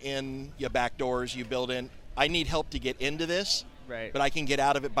build in your back doors. You build in, I need help to get into this, Right. but I can get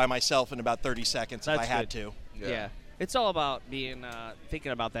out of it by myself in about 30 seconds if I That's had good. to. Yeah. It's all about being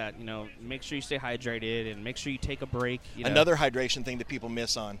thinking about that. Make sure you stay hydrated and make sure you take a break. Another hydration thing that people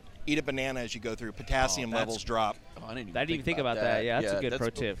miss on, eat a banana as you go through. Potassium that's- levels drop. Oh, I didn't I didn't even think about that. Yeah, that's a good pro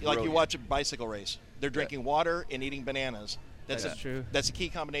tip. Like you brilliant. watch a bicycle race. They're drinking water and eating bananas. That's That's true. That's a key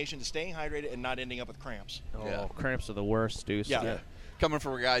combination to staying hydrated and not ending up with cramps. Oh, Yeah. cramps are the worst, dude. Yeah. Yeah. Coming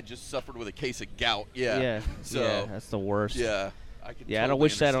from a guy who just suffered with a case of gout. Yeah. Yeah. So, yeah, that's the worst. yeah. I could Yeah, I don't totally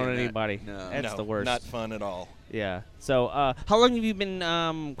wish that on understand anybody. No. That's No, the worst. Not fun at all. Yeah. So, how long have you been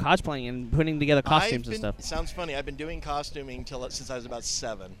cosplaying and putting together costumes and stuff? It sounds funny. I've been doing costuming since I was about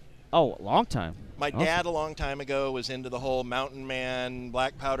 7. Oh, a long time. My Awesome. dad, a long time ago, was into the whole mountain man,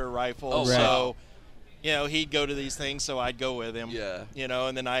 black powder rifle. Oh, so, he'd go to these things, so I'd go with him. Yeah.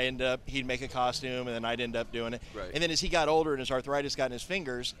 And then he'd make a costume, and then I'd end up doing it. Right. And then as he got older and his arthritis got in his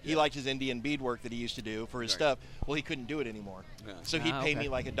fingers, he liked his Indian beadwork that he used to do for his Right. stuff. Well, he couldn't do it anymore. Yeah. So he'd pay okay. me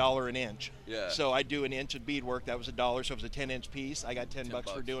like $1 an inch. Yeah. So I'd do an inch of beadwork. That was $1. So it was a 10-inch piece. I got $10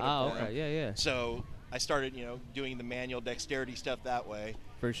 for bucks. doing Oh, it for him. okay. Yeah, yeah. So I started, doing the manual dexterity stuff that way.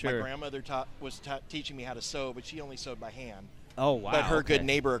 For sure. My grandmother was teaching me how to sew, but she only sewed by hand. Oh, wow. But her okay. good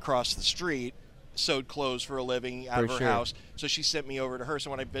neighbor across the street sewed clothes for a living out For of her sure. house. So she sent me over to her. So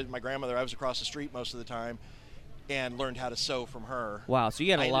when I visited my grandmother, I was across the street most of the time and learned how to sew from her. Wow. So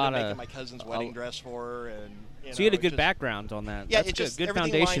you had I a ended lot up making of. my cousin's wedding dress for her, and So you had a it good just- background on that. Yeah, That's it just good. Good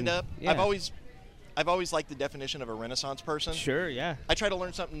everything foundation. lined up. Yeah. I've always liked the definition of a Renaissance person. Sure. Yeah. I try to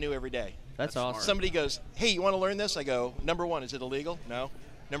learn something new every day. That's That's awesome. smart. Somebody goes, "Hey, you want to learn this?" I go, "Number 1, is it illegal? No.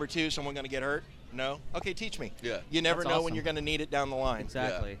 Number 2, someone going to get hurt? No. Okay, teach me." Yeah. You never That's know awesome. when you're going to need it down the line.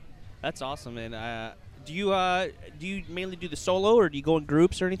 Exactly. That's awesome. And do you mainly do the solo, or do you go in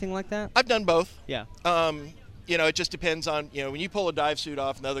groups or anything like that? I've done both. Yeah. It just depends on, when you pull a dive suit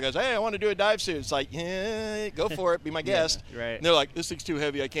off and the other guy's, "Hey, I want to do a dive suit." It's like, yeah, go for it. Be my guest. right. And they're like, "This thing's too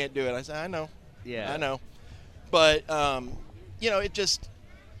heavy. I can't do it." I say, "I know. Yeah. I know." But,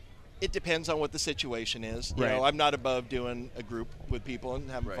 it depends on what the situation is. Right. I'm not above doing a group with people and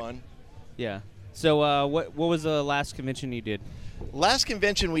having Right. fun. Yeah. So what was the last convention you did? Last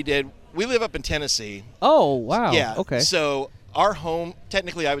convention we did, we live up in Tennessee. Oh, wow. Yeah. Okay. So our home,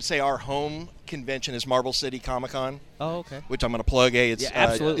 technically I would say our home convention is Marble City Comic-Con, Oh, okay. which I'm going to plug. It's, Yeah,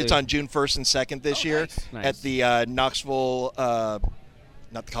 absolutely. it's on June 1st and 2nd this year Nice. at the Knoxville,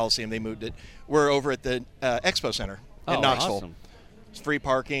 not the Coliseum, they moved it. We're over at the Expo Center in Oh, Knoxville. awesome. It's free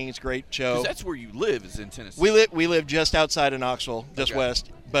parking. It's a great show. 'Cause that's where you live, is in Tennessee. We live just outside of Knoxville, just Okay. west.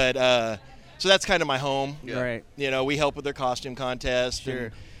 But so that's kind of my home. Yeah. Right. You know, we help with their costume contest. Sure.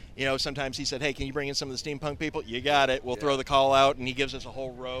 And, you know, sometimes he said, "Hey, can you bring in some of the steampunk people?" You got it. We'll Yeah. throw the call out, and he gives us a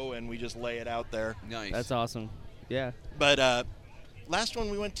whole row, and we just lay it out there. Nice. That's awesome. Yeah. But last one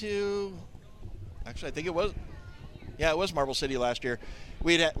we went to, actually, I think it was Marble City last year.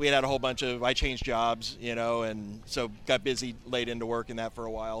 We had a whole bunch of, I changed jobs, you know, and so got busy late into work in that for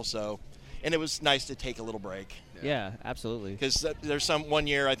a while. So, and it was nice to take a little break. Yeah, absolutely. Because there's one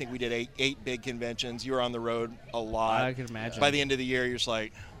year I think we did eight big conventions. You were on the road a lot. I can imagine. By the end of the year, you're just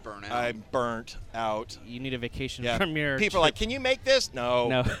like, Burn out. I'm burnt out. You need a vacation Yeah. from your People are like, can you make this? No.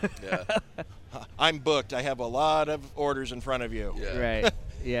 No. Yeah. I'm booked. I have a lot of orders in front of you. Yeah. Right.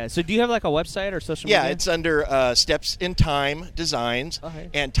 Yeah. So do you have like a website or social Yeah, media? it's under Steps in Time Designs, Okay.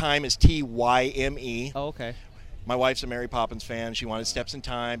 and Time is TYME. Oh, okay. My wife's a Mary Poppins fan. She wanted Steps in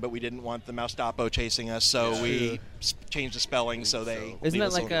Time, but we didn't want the Moustapo chasing us, so Yeah. we changed the spelling so they. So- Isn't leave that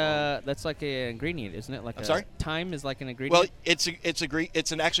us like alone. that's like an ingredient, isn't it? Like I'm a sorry? Thyme is like an ingredient. Well, it's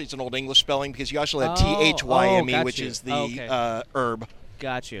an old English spelling because you actually have Oh, THYME, got which you. is the Okay. herb.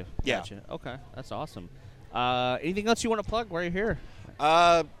 Got you. Yeah. Gotcha. Okay, that's awesome. Anything else you want to plug while you're here?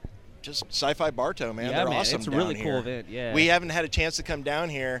 Just Sci-Fi Bartow, man. Yeah, They're man, awesome. it's a down really here. cool event, yeah. We haven't had a chance to come down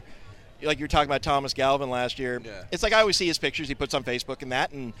here. Like you were talking about Thomas Galvin last year. Yeah. It's like I always see his pictures he puts on Facebook and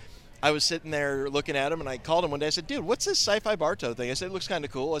that, and I was sitting there looking at him, and I called him one day. I said, "Dude, what's this Sci-Fi Bartow thing?" I said, "It looks kind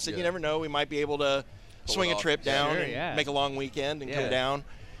of cool." I said, Yeah. "You never know. We might be able to Pull swing it a off. trip down Sure, and yeah. make a long weekend and Yeah. come down."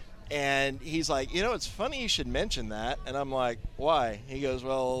 And he's like, "You know, it's funny you should mention that." And I'm like, "Why?" He goes,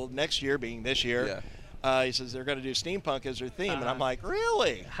 "Well, next year being this year." He says they're going to do steampunk as their theme, and I'm like,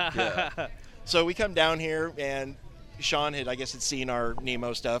 "Really?" Yeah. So we come down here, and Sean had seen our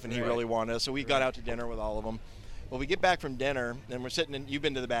Nemo stuff, and he Right. really wanted us. So we got out to dinner with all of them. Well, we get back from dinner, and we're sitting in. You've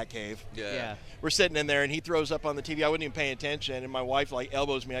been to the Bat Cave. Yeah. We're sitting in there, and he throws up on the TV. I wasn't even paying attention, and my wife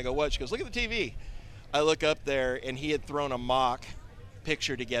elbows me. I go, "What?" She goes, "Look at the TV." I look up there, and he had thrown a mock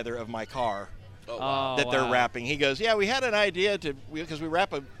picture together of my car Oh, wow. that they're wow. wrapping. He goes, "Yeah, we had an idea because we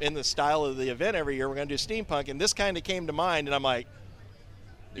wrap in the style of the event every year. We're going to do steampunk, and this kind of came to mind." And I'm like,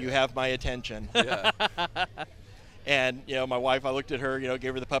 "You have my attention." Yeah. And, you know, my wife, I looked at her, you know,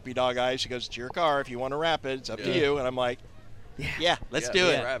 gave her the puppy dog eyes. She goes, "It's your car. If you want to wrap it, it's up to Yeah. you." And I'm like, yeah, let's Yeah, do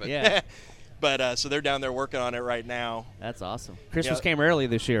let's it. wrap it. Yeah. But so they're down there working on it right now. That's awesome. Christmas Yeah. came early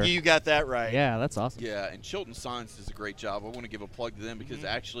this year. You got that right. Yeah, that's awesome. Yeah, and Chilton Science does a great job. I want to give a plug to them because Mm-hmm.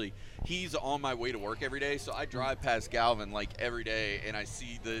 actually he's on my way to work every day. So I drive past Galvin like every day, and I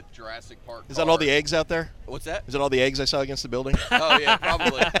see the Jurassic Park. Is that all car. the eggs out there? What's that? Is it all the eggs I saw against the building? Oh yeah,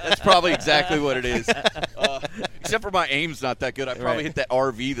 probably. That's probably exactly what it is. Except for my aim's not that good. I probably Right. hit that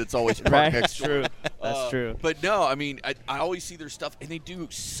RV that's always parked Right. next True. door. That's true. But no, I mean, I always see their stuff, and they do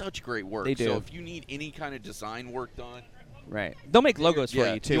such great work. They do. So if you need any kind of design work done, Right. They'll make logos Yeah.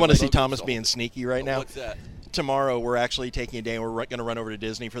 for you too. You want to see Logos Thomas all- being sneaky right now? What's that? Tomorrow we're actually taking a day and we're going to run over to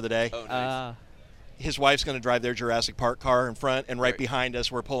Disney for the day. Oh, nice. His wife's going to drive their Jurassic Park car in front, and right Right. behind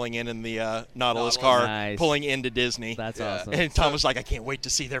us we're pulling in the Nautilus Nautilus. car, Nice. pulling into Disney. That's Yeah. awesome. and Tom was like, "I can't wait to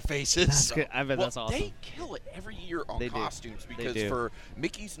see their faces." That's good. I bet Well, that's awesome. They kill it every year on They do. costumes They because do. for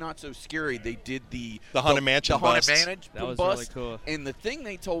Mickey's Not So Scary, they did the Haunted Mansion the Haunted busts. Mansion That was bust. really cool. And the thing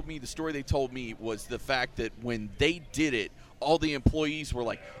they told me, the story they told me, was the fact that when they did it, all the employees were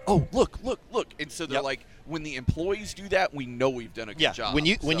like, "Oh, look!" And so they're Yep. like, "When the employees do that, we know we've done a good Yeah, job." when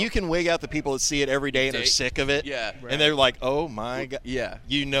you So- can wig out the people that see it every day and are They- sick of it, yeah, Right. and they're like, "Oh my god, yeah,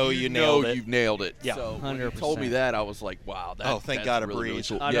 you know you know nailed it." you've nailed it. Yeah. So when you 100%. told me that, I was like, "Wow, that." Oh, thank that's God, a really, really breeze.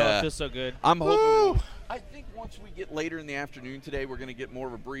 cool. I know Yeah. it feels so good. I'm hoping. Woo! I think once we get later in the afternoon today, we're going to get more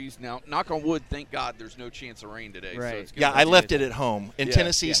of a breeze. Now, knock on wood, thank God there's no chance of rain today. So Right. it's gonna Yeah, be I good. left it at home in Yeah,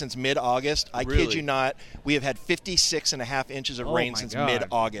 Tennessee yeah. since mid-August. I kid Really? you not, we have had 56.5 inches of Oh rain my since God.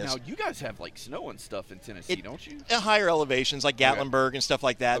 mid-August. Now, you guys have like snow and stuff in Tennessee, don't you? At higher elevations like Gatlinburg and stuff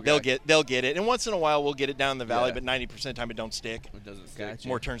like that, Okay. they'll get it. And once in a while we'll get it down in the valley, Yeah. but 90% of the time it don't stick. It doesn't stick. Gotcha.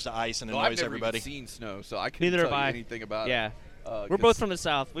 More turns to ice and Well, I've annoys never everybody. even seen snow, so I couldn't Neither tell have you I. anything about Yeah. it. We're both from the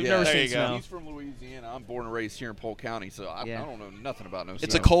South. We've Yeah, never there seen you go. snow. He's from Louisiana. I'm born and raised here in Polk County, so I Yeah. don't know nothing about no snow.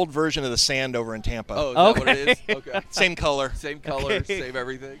 It's a cold version of the sand over in Tampa. Oh, is that what it is? Okay. Okay. Same color. Same color, Okay. same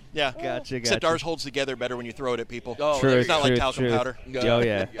everything. Yeah. Gotcha, Except gotcha. ours holds together better when you throw it at people. Oh, True, there it's you not go. like talcum powder. No, Oh, yeah.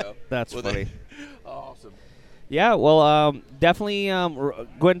 there you go. That's Well, funny. Awesome. Yeah, well, definitely go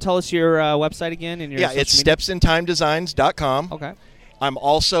ahead and tell us your website again. And your Yeah, it's social media. stepsintimedesigns.com. Okay. I'm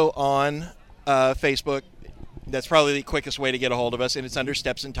also on Facebook. That's probably the quickest way to get a hold of us, and it's under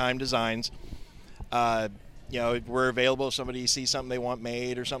Steps in Time Designs. We're available if somebody sees something they want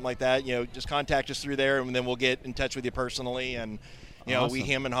made or something like that. Just contact us through there, and then we'll get in touch with you personally. And Awesome. we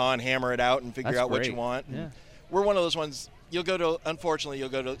hem and haw and hammer it out and figure That's out what you great. want. Yeah. We're one of those ones. Unfortunately, you'll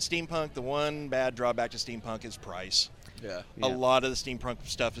go to steampunk. The one bad drawback to steampunk is price. Yeah. Yeah. A lot of the steampunk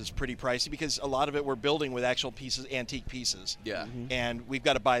stuff is pretty pricey because a lot of it we're building with actual pieces, antique pieces. Yeah. And we've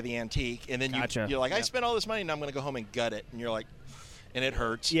got to buy the antique, and then Gotcha. you're like, I Yep. spent all this money, and I'm going to go home and gut it, and you're like, and it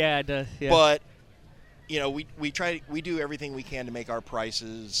hurts. Yeah, it does. Yeah. But we do everything we can to make our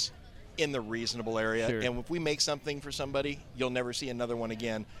prices in the reasonable area. Sure. And if we make something for somebody, you'll never see another one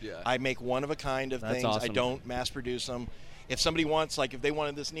again. Yeah. I make one of a kind of That's things. I awesome. don't mass produce them. If somebody wants, like if they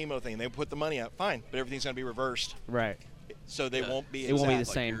wanted this Nemo thing, they put the money up, fine. But everything's going to be reversed. Right. So they won't be It won't be the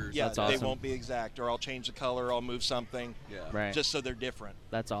exact. same. yours. Yeah, That's awesome. they won't be exact. Or I'll change the color, I'll move something. Yeah. Right. Just so they're different.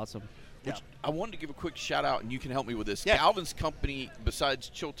 That's awesome. Yeah. I wanted to give a quick shout out, and you can help me with this. Yeah. Galvin's company, besides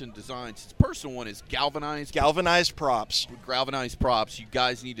Chilton Designs, his personal one is Galvanized. Galvanized props. Galvanized Props. You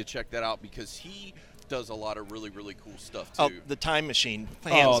guys need to check that out because he does a lot of really, really cool stuff too. Oh, the time machine,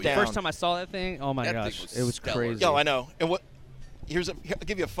 hands Oh, the down. first time I saw that thing, oh my That gosh, thing was it was stellar. crazy. Yo, I know. And I'll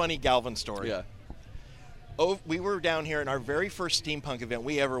give you a funny Galvin story. Yeah. Oh, we were down here in our very first steampunk event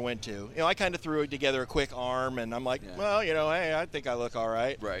we ever went to. I kind of threw together a quick arm, and I'm like, Yeah. well, hey, I think I look all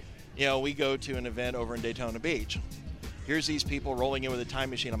right. Right. We go to an event over in Daytona Beach. Here's these people rolling in with a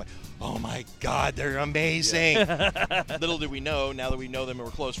time machine. I'm like, oh my God, they're amazing. Little did we know, now that we know them and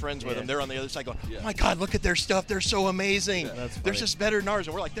we're close friends with Yeah. them, they're on the other side going, Yeah. oh my God, look at their stuff. They're so amazing. That's Theirs funny. is better than ours.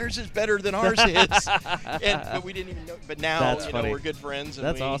 And we're like, theirs is better than ours is. But we didn't even know. But now, That's funny. we're good friends. And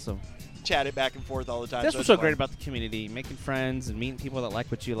That's we awesome. chat it back and forth all the time. That's so what's it's so great fun. about the community, making friends and meeting people that like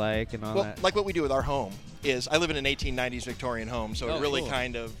what you like and all Well, that. like what we do with our home is I live in an 1890s Victorian home, so Oh, it really cool.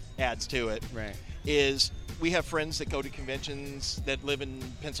 kind of adds to it. Right. Is we have friends that go to conventions that live in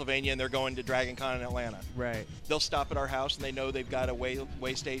Pennsylvania and they're going to Dragon Con in Atlanta. Right. They'll stop at our house and they know they've got a way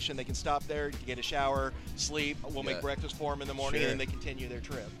station. They can stop there, get a shower, sleep. We'll make Yeah. breakfast for them in the morning, Sure. and then they continue their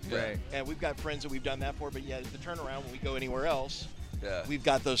trip. Yeah. Right. And we've got friends that we've done that for, but yeah, the turnaround when we go anywhere else, Yeah. we've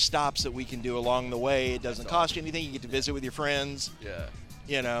got those stops that we can do along the way. It doesn't That's cost you anything. You get to visit with your friends. Yeah.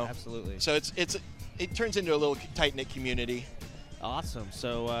 Absolutely. So it turns into a little tight-knit community. Awesome.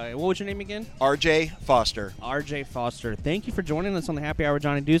 So, what was your name again? RJ Foster. RJ Foster. Thank you for joining us on the Happy Hour,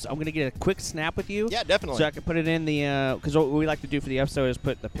 Johnny Deuce. I'm going to get a quick snap with you. Yeah, definitely. So I can put it in the because what we like to do for the episode is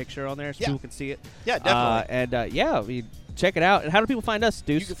put the picture on there so Yeah. people can see it. Yeah, definitely. Check it out. And how do people find us,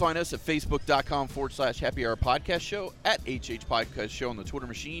 Deuce? You can find us at facebook.com/Happy Hour Podcast Show, at HH Podcast Show on the Twitter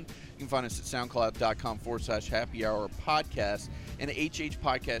machine. You can find us at soundcloud.com/Happy Hour Podcast and HH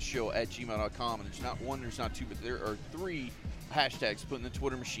Podcast Show at gmail.com. And there's not one, there's not two, but there are 3 hashtags put in the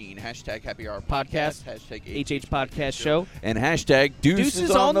Twitter machine. Hashtag Happy Hour Podcast, hashtag HH Podcast Show. and hashtag Deuces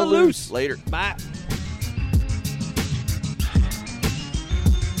Deuces on the loose. Later. Bye.